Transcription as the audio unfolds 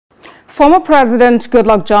Former President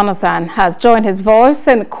Goodluck Jonathan has joined his voice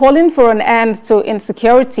in calling for an end to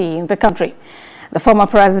insecurity in the country. The former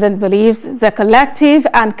president believes the collective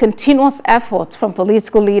and continuous efforts from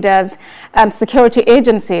political leaders and security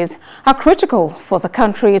agencies are critical for the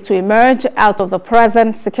country to emerge out of the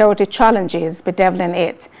present security challenges bedeviling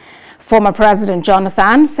it. Former President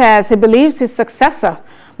Jonathan says he believes his successor,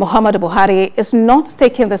 Muhammadu Buhari, is not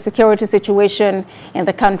taking the security situation in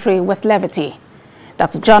the country with levity.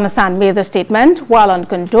 Dr. Jonathan made the statement while on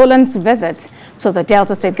condolence visit to the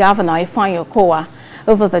Delta State Governor Ifeanyi Okowa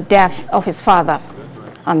over the death of his father.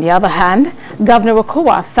 On the other hand, Governor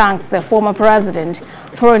Okowa thanked the former president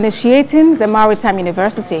for initiating the Maritime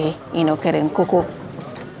University in Okerenkoko.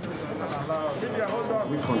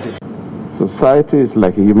 Society is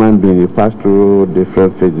like a human being. You pass through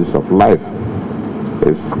different phases of life.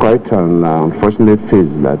 It's quite an unfortunate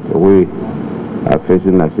phase that we are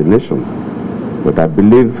facing as a nation. But I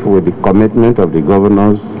believe with the commitment of the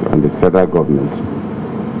governors and the federal government,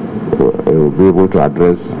 we will be able to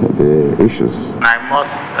address the issues. I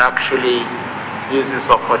must actually use this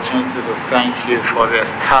opportunity to thank you for the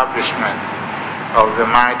establishment of the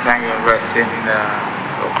Maritime University in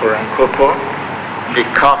Okerenkoko,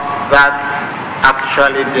 because that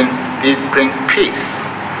actually did bring peace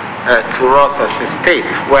to us as a state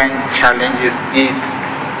when challenges did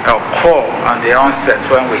occur on the onset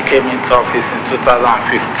when we came into office in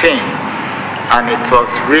 2015, and it was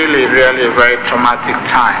really a very traumatic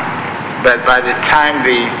time. But by the time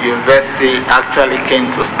the university actually came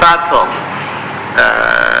to start off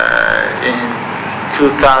in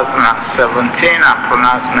 2017 and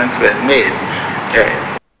pronouncements were made,